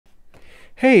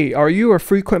Hey, are you a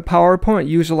frequent PowerPoint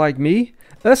user like me?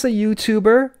 As a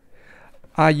YouTuber,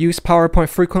 I use PowerPoint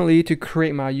frequently to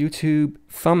create my YouTube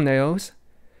thumbnails.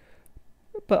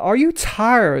 But are you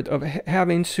tired of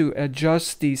having to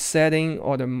adjust the setting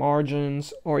or the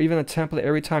margins or even a template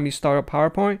every time you start a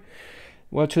PowerPoint?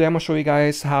 Well, today I'm going to show you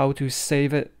guys how to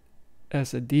save it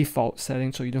as a default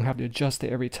setting so you don't have to adjust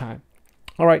it every time.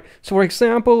 All right, so for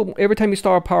example, every time you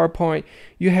start a PowerPoint,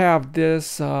 you have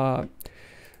this,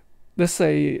 let's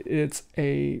say it's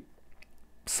a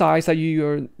size that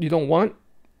you don't want.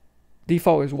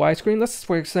 Default is widescreen. Let's,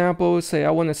 for example, say I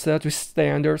want to set to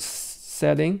standard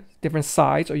setting, different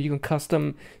size, or you can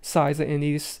custom size it in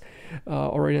these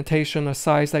orientation or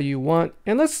size that you want.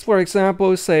 And let's, for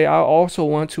example, say I also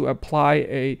want to apply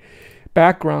a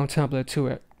background template to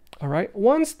it. All right,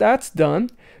 once that's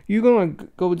done, you're going to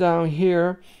go down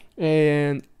here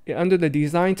and under the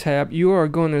design tab, you are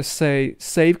going to say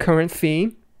save current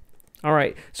theme. All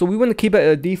right, so we want to keep it at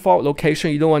a default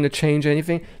location. You don't want to change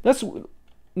anything. Let's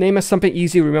name it something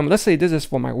easy to remember. Let's say this is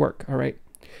for my work. All right,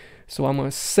 so I'm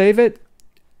going to save it,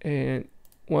 and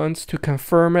once to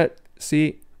confirm it,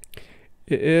 see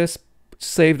it is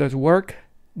saved as work.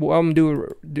 What I'm doing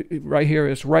right here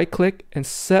is right click and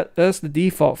set as the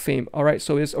default theme. All right,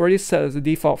 so it's already set as the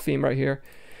default theme right here,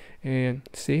 and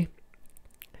see,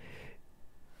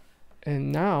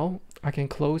 and now I can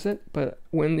close it. But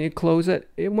when you close it,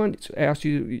 it won't ask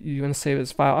you you're gonna save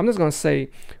this file. I'm just gonna say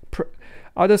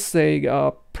I'll just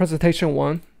say presentation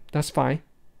 1. That's fine.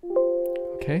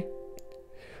 Okay.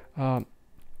 All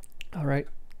right,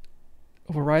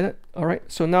 overwrite it. All right,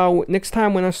 so now next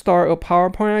time when I start a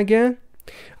PowerPoint again,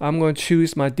 I'm going to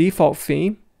choose my default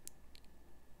theme,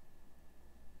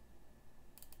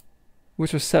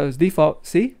 which was set as default.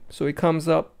 See, so it comes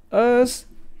up as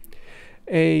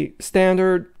a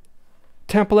standard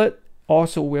template,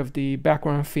 also with the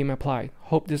background theme applied.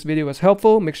 Hope this video was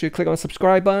helpful. Make sure you click on the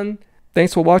subscribe button.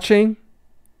 Thanks for watching.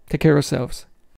 Take care of yourselves.